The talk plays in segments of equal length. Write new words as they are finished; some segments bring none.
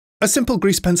A simple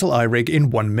grease pencil eye rig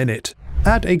in 1 minute.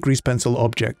 Add a grease pencil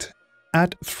object.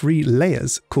 Add 3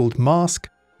 layers called mask,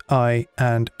 eye,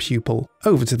 and pupil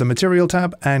over to the material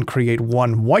tab and create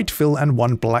 1 white fill and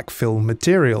 1 black fill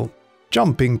material.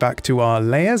 Jumping back to our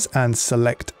layers and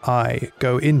select eye.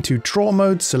 Go into draw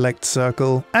mode, select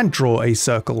circle and draw a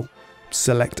circle.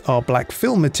 Select our black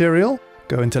fill material,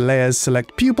 go into layers,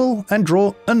 select pupil and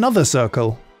draw another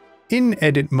circle. In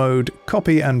edit mode,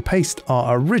 copy and paste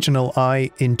our original eye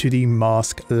into the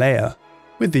mask layer.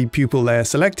 With the pupil layer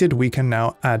selected, we can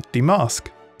now add the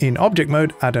mask. In object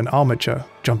mode, add an armature.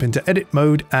 Jump into edit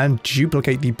mode and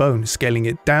duplicate the bone, scaling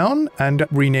it down and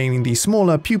renaming the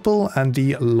smaller pupil and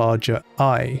the larger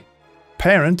eye.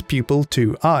 Parent pupil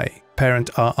to eye.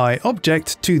 Parent our eye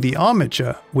object to the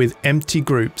armature with empty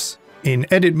groups. In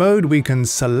edit mode, we can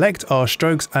select our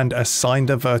strokes and assign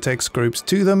the vertex groups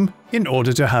to them in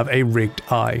order to have a rigged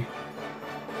eye.